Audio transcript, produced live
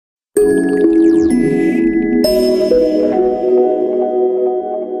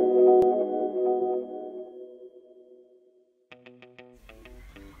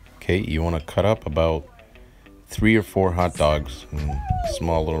Okay, you want to cut up about 3 or 4 hot dogs in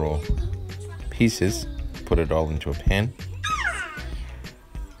small little pieces. Put it all into a pan.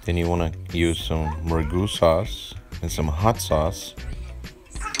 Then you want to use some ragu sauce and some hot sauce.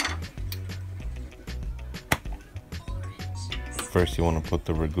 First, you want to put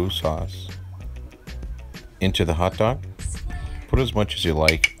the ragu sauce into the hot dog. Put as much as you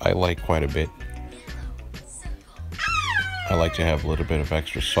like. I like quite a bit. I like to have a little bit of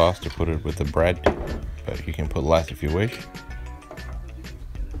extra sauce to put it with the bread, but you can put less if you wish.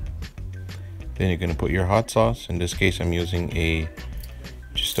 Then you're going to put your hot sauce. In this case, I'm using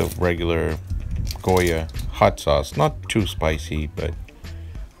just a regular Goya hot sauce. Not too spicy, but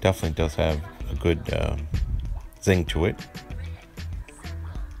definitely does have a good zing to it.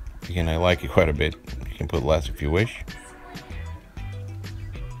 Again, I like it quite a bit. You can put less if you wish.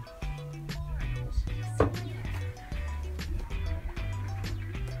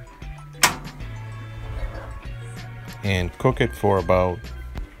 And cook it for about,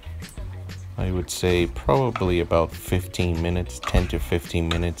 I would say, probably about 15 minutes, 10 to 15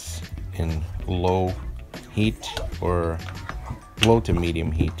 minutes in low heat or low to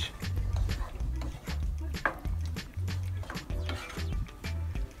medium heat.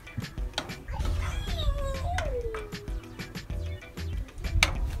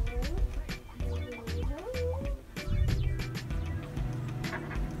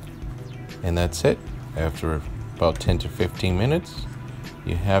 And that's it. After about 10 to 15 minutes,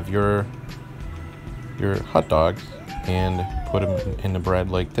 you have your hot dogs, and put them in the bread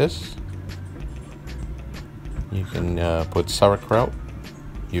like this. You can put sauerkraut,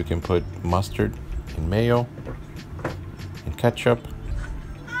 you can put mustard and mayo and ketchup.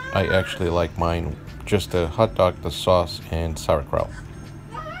 I actually like mine just a hot dog, the sauce, and sauerkraut.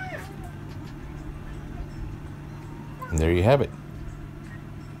 And there you have it.